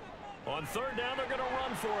down. On 3rd down, they're going to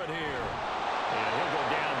run for it here. And he'll go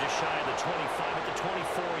down just shy of the 25 at the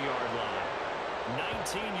 24-yard line.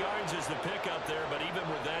 19 yards is the pickup there, but even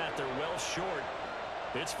with that, they're well short.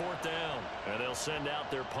 It's 4th down, and they'll send out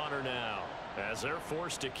their punter now as they're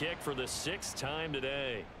forced to kick for the 6th time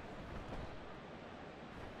today.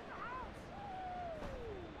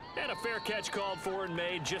 And a fair catch called for and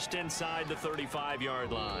made just inside the 35-yard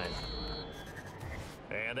line.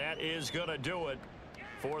 And that is going to do it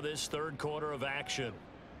for this 3rd quarter of action.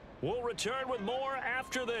 We'll return with more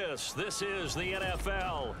after this. This is the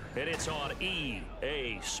NFL, and it's on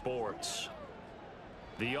EA Sports.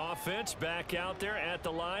 The offense back out there at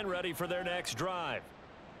the line, ready for their next drive.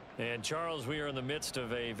 And, Charles, we are in the midst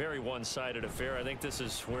of a very one-sided affair. I think this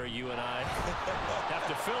is where you and I have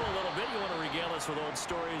to fill a little bit. You want to regale us with old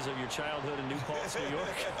stories of your childhood in New Paltz, New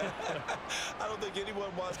York? I don't think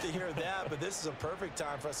anyone wants to hear that, but this is a perfect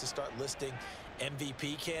time for us to start listing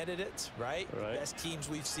MVP candidates, right? The best teams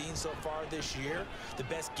we've seen so far this year, the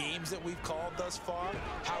best games that we've called thus far,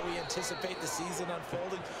 how we anticipate the season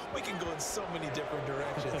unfolding. We can go in so many different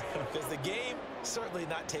directions because the game certainly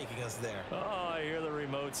not taking us there. Oh, I hear the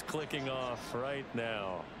remotes clicking off right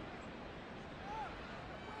now.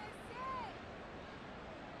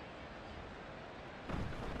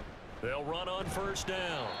 They'll run on 1st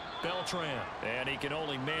down. Beltran, and he can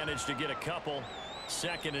only manage to get a couple.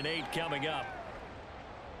 2nd and 8 coming up.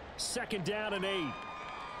 2nd down and 8.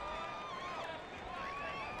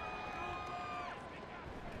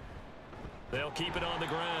 They'll keep it on the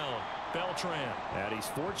ground. Beltran. And he's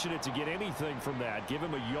fortunate to get anything from that. Give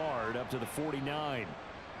him a yard up to the 49.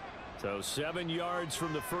 So 7 yards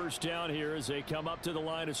from the 1st down here as they come up to the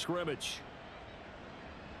line of scrimmage.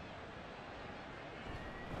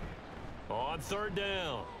 On 3rd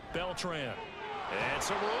down, Beltran. And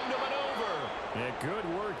some room to maneuver. Yeah,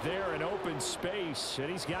 good work there in open space. And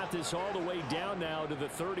he's got this all the way down now to the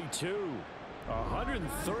 32.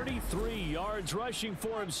 133 yards rushing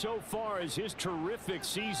for him so far as his terrific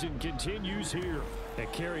season continues here.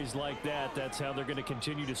 At carries like that, that's how they're going to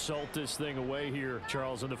continue to salt this thing away here,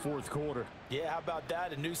 Charles, in the 4th quarter. Yeah, how about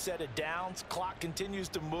that? A new set of downs. Clock continues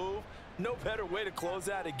to move. No better way to close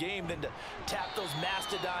out a game than to tap those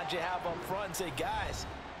mastodons you have up front and say, guys,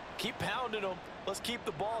 keep pounding them. Let's keep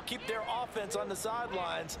the ball, keep their offense on the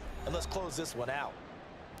sidelines, and let's close this one out.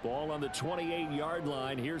 Ball on the 28-yard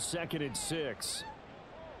line. Here's 2nd and 6.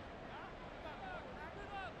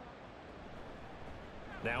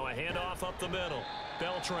 Now a handoff up the middle.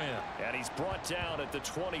 Beltran. And he's brought down at the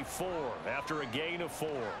 24 after a gain of 4.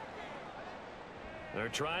 They're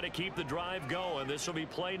trying to keep the drive going. This will be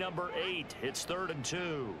play number 8. It's 3rd and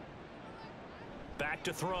 2. Back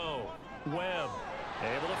to throw. Webb.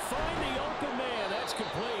 Able to find the open man. That's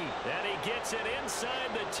complete. And he gets it inside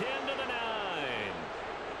the 10 to the 9.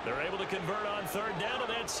 They're able to convert on 3rd down, and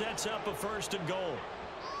that sets up a 1st and goal.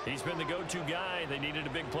 He's been the go-to guy. They needed a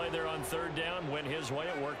big play there on third down. Went his way.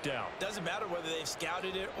 It worked out. Doesn't matter whether they've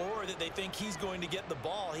scouted it or that they think he's going to get the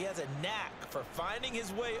ball. He has a knack for finding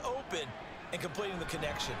his way open and completing the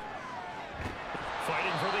connection.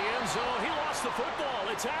 Fighting for the end zone. He lost the football.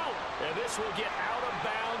 It's out. And this will get out of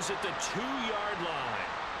bounds at the 2-yard line.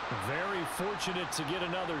 Very fortunate to get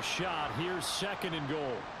another shot. Here's 2nd and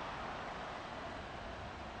goal.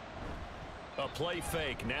 A play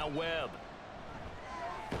fake. Now Webb.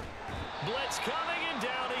 Blitz coming, and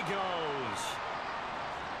down he goes.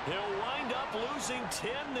 He'll wind up losing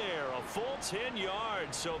 10 there, a full 10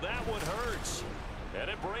 yards, so that one hurts. And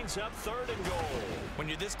it brings up 3rd and goal. When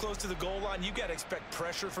you're this close to the goal line, you got to expect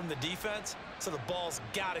pressure from the defense, so the ball's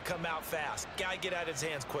got to come out fast. Got to get out of his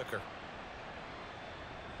hands quicker.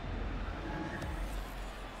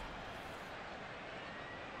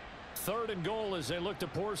 Third and goal as they look to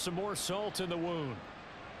pour some more salt in the wound.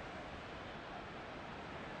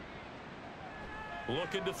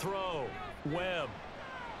 Looking to throw. Webb.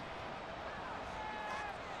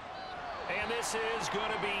 And this is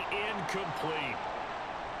going to be incomplete.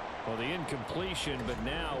 Well, the incompletion, but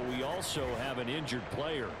now we also have an injured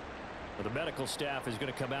player. Well, the medical staff is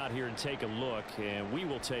going to come out here and take a look, and we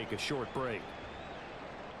will take a short break.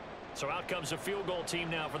 So out comes a field goal team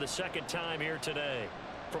now for the 2nd time here today.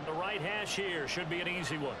 From the right hash here, should be an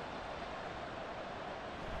easy one.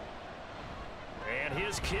 And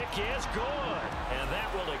his kick is good. And that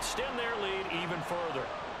will extend their lead even further.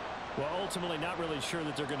 Well, ultimately not really sure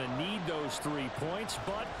that they're going to need those 3 points,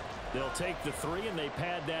 but they'll take the 3 and they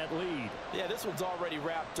pad that lead. Yeah, this one's already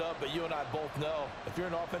wrapped up, but you and I both know if you're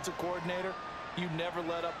an offensive coordinator, you never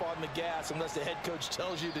let up on the gas unless the head coach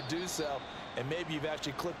tells you to do so. And maybe you've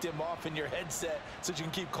actually clicked him off in your headset so that you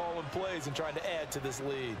can keep calling plays and trying to add to this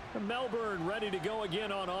lead. Melbourne ready to go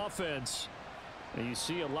again on offense. And you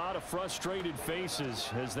see a lot of frustrated faces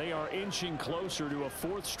as they are inching closer to a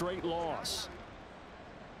 4th straight loss.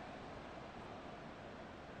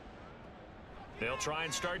 They'll try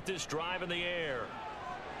and start this drive in the air.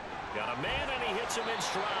 Got a man, and he hits him in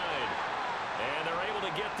stride. And they're able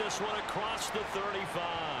to get this one across the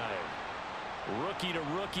 35. Rookie to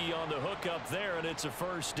rookie on the hook up there, and it's a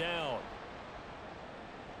 1st down.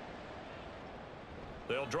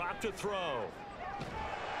 They'll drop to throw.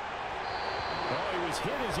 Oh, he was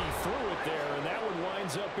hit as he threw it there, and that one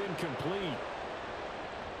winds up incomplete.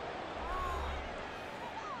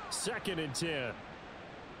 2nd and 10.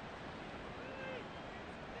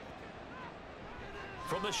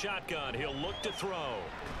 From the shotgun, he'll look to throw.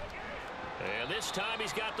 And this time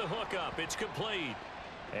he's got the hook up. It's complete.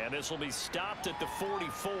 And this will be stopped at the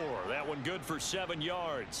 44. That one good for 7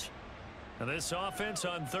 yards. And this offense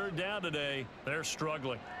on 3rd down today, they're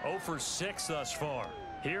struggling. 0 for 6 thus far.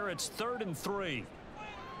 Here it's 3rd and 3.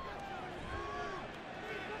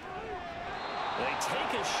 They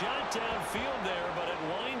take a shot downfield there, but it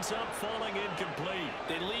winds up falling incomplete.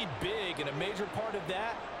 They lead big, and a major part of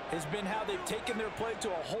that has been how they've taken their play to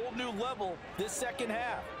a whole new level this 2nd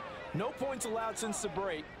half. No points allowed since the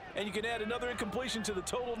break, and you can add another incompletion to the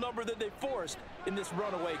total number that they forced in this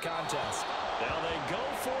runaway contest. Now they go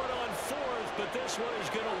for it on 4th, but this one is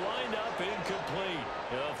going to wind up incomplete.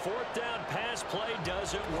 The 4th down pass play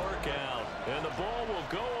doesn't work out, and the ball will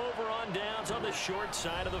go over on downs on the short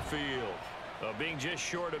side of the field. Being just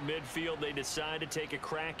short of midfield, they decide to take a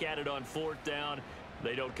crack at it on 4th down.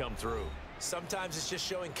 They don't come through. Sometimes it's just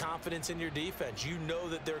showing confidence in your defense. You know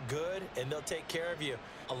that they're good, and they'll take care of you.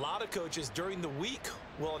 A lot of coaches during the week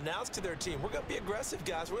will announce to their team, we're going to be aggressive,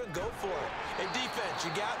 guys. We're going to go for it. Hey, defense, you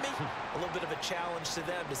got me? A little bit of a challenge to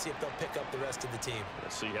them to see if they'll pick up the rest of the team. We'll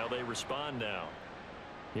see how they respond now.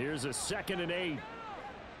 Here's a 2nd and 8.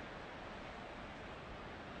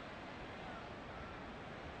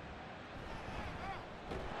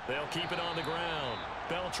 They'll keep it on the ground.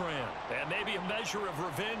 Beltran, and maybe a measure of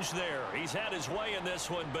revenge there. He's had his way in this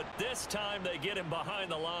one, but this time they get him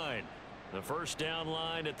behind the line. The 1st down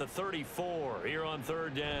line at the 34 here on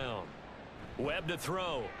 3rd down. Webb to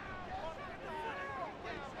throw.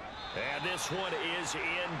 And this one is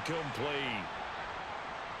incomplete.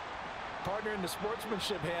 Partner, in the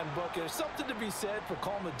sportsmanship handbook, there's something to be said for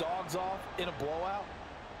calling the dogs off in a blowout.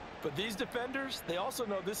 But these defenders, they also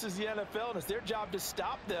know this is the NFL, and it's their job to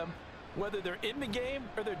stop them, whether they're in the game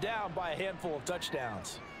or they're down by a handful of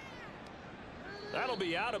touchdowns. That'll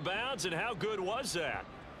be out of bounds, and how good was that?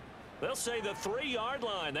 They'll say the 3-yard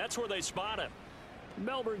line. That's where they spot it.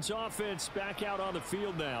 Melbourne's offense back out on the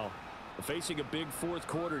field now. Facing a big 4th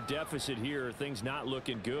quarter deficit here. Things not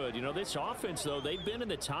looking good. You know, this offense, though, they've been in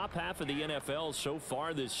the top half of the NFL so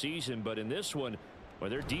far this season, but in this one, where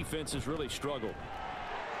their defense has really struggled.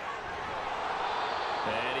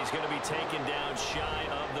 And he's going to be taken down shy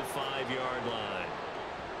of the 5-yard line.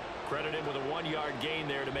 Credit him with a 1-yard gain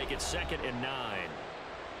there to make it 2nd and 9.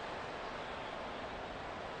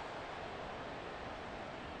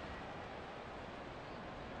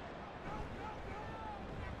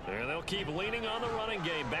 And they'll keep leaning on the running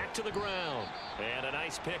game. Back to the ground. And a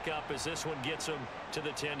nice pickup as this one gets him to the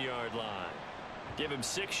 10-yard line. Give him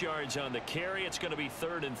 6 yards on the carry. It's going to be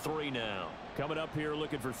 3rd and 3 now. Coming up here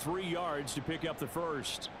looking for 3 yards to pick up the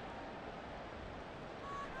first.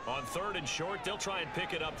 On 3rd and short, they'll try and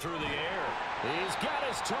pick it up through the air. He's got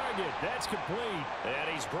his target. That's complete. And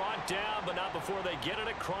he's brought down, but not before they get it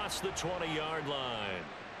across the 20-yard line.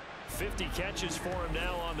 50 catches for him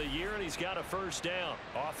now on the year, and he's got a first down.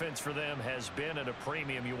 Offense for them has been at a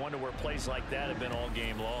premium. You wonder where plays like that have been all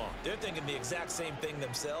game long. They're thinking the exact same thing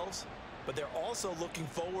themselves, but they're also looking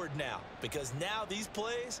forward now, because now these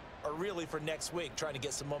plays are really for next week, trying to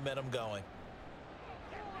get some momentum going.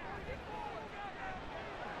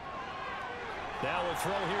 Now we'll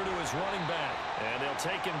throw here to his running back, and they'll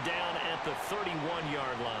take him down at the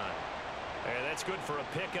 31-yard line. And that's good for a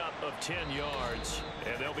pickup of 10 yards.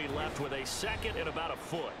 And they'll be left with a 2nd and about a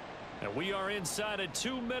foot. And we are inside of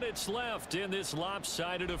 2 minutes left in this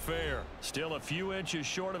lopsided affair. Still a few inches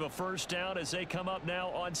short of a first down as they come up now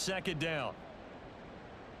on 2nd down.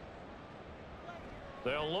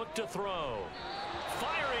 They'll look to throw.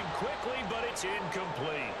 Firing quickly, but it's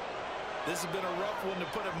incomplete. This has been a rough one, to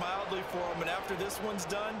put it mildly, for him. And after this one's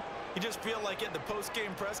done, you just feel like at the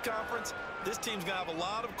post-game press conference, this team's going to have a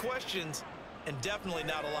lot of questions and definitely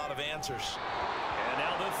not a lot of answers. And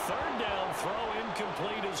now the 3rd down throw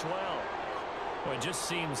incomplete as well. Well, it just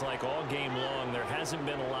seems like all game long there hasn't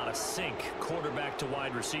been a lot of sync quarterback to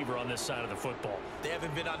wide receiver on this side of the football. They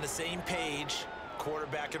haven't been on the same page,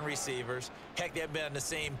 quarterback and receivers. Heck, they haven't been on the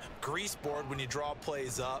same grease board when you draw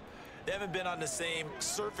plays up. They haven't been on the same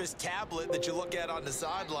surface tablet that you look at on the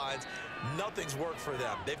sidelines. Nothing's worked for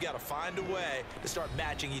them. They've got to find a way to start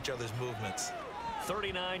matching each other's movements.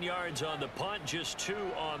 39 yards on the punt, just 2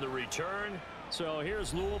 on the return. So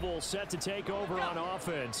here's Louisville set to take over on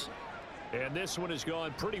offense. And this one has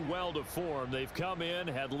gone pretty well to form. They've come in,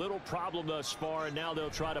 had little problem thus far, and now they'll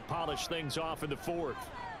try to polish things off in the 4th.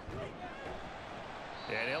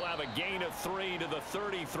 And he'll have a gain of 3 to the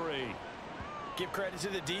 33. Give credit to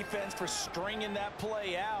the defense for stringing that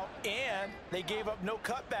play out, and they gave up no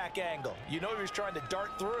cutback angle. You know he was trying to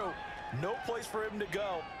dart through. No place for him to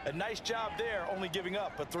go. A nice job there, only giving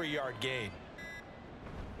up a 3-yard gain.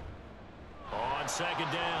 On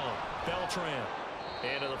 2nd down, Beltran.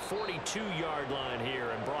 And to the 42-yard line here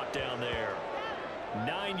and brought down there.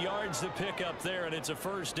 9 yards to pick up there, and it's a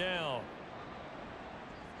first down.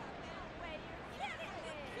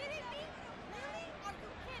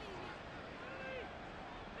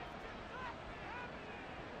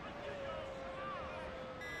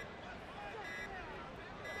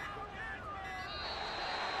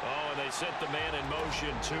 They set the man in motion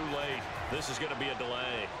too late. This is going to be a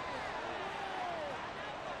delay.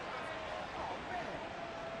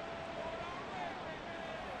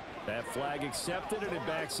 That flag accepted, and it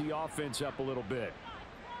backs the offense up a little bit.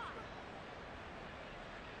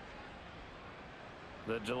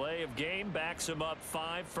 The delay of game backs him up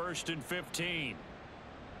 5, 1st and 15.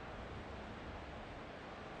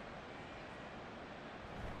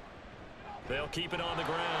 They'll keep it on the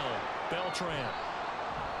ground. Beltran.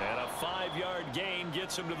 And a 5-yard gain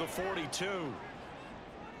gets him to the 42.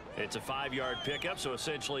 It's a 5-yard pickup, so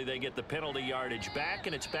essentially they get the penalty yardage back,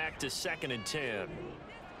 and it's back to 2nd and 10.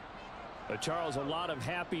 Charles, a lot of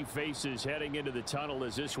happy faces heading into the tunnel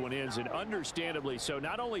as this one ends, and understandably so.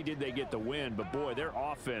 Not only did they get the win, but boy, their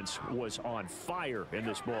offense was on fire in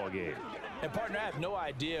this ball game. And partner, I have no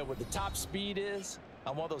idea what the top speed is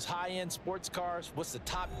on one of those high-end sports cars. What's the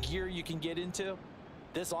top gear you can get into?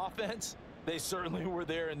 This offense, they certainly were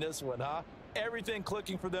there in this one, huh? Everything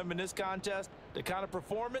clicking for them in this contest, the kind of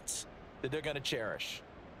performance that they're going to cherish.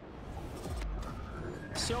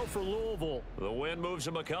 So for Louisville, the win moves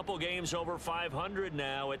them a couple games over 500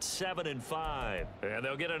 now at 7 and 5. And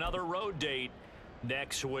they'll get another road date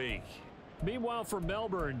next week. Meanwhile, for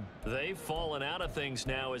Melbourne, they've fallen out of things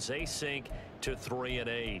now as they sink to 3 and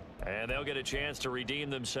 8. And they'll get a chance to redeem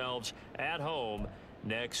themselves at home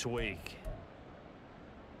next week.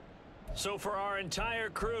 So for our entire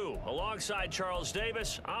crew, alongside Charles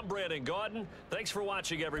Davis, I'm Brandon Gaudin. Thanks for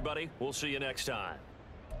watching, everybody. We'll see you next time.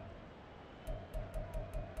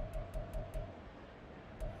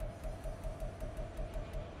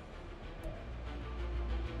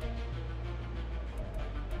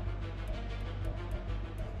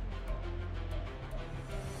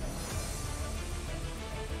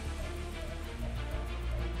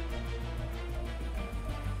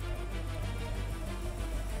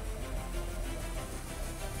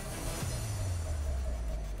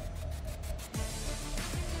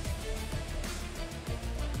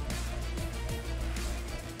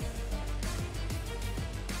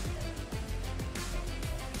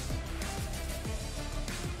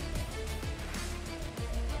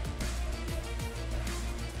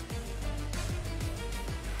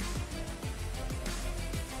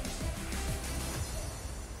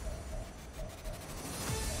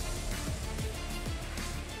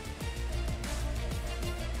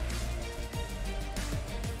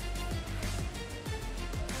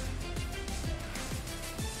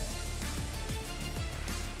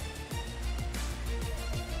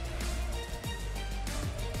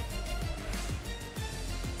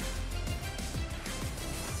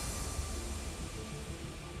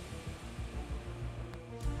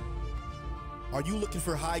 Are you looking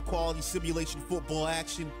for high-quality simulation football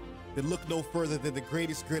action? Then look no further than the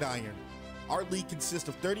greatest gridiron. Our league consists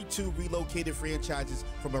of 32 relocated franchises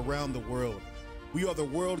from around the world. We are the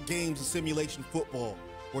World Games of Simulation Football,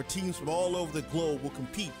 where teams from all over the globe will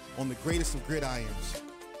compete on the greatest of gridirons.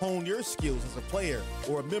 Hone your skills as a player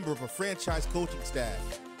or a member of a franchise coaching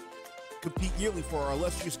staff. Compete yearly for our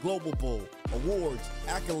illustrious Global Bowl, awards,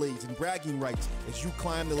 accolades, and bragging rights as you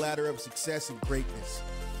climb the ladder of success and greatness.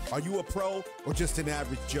 Are you a pro or just an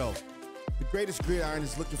average Joe? The Greatest Gridiron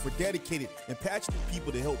is looking for dedicated and passionate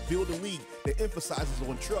people to help build a league that emphasizes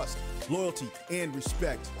on trust, loyalty, and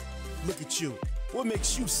respect. Look at you. What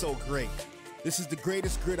makes you so great? This is the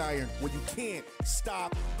Greatest Gridiron, where you can't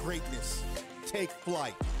stop greatness. Take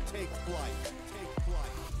flight. Take flight. Take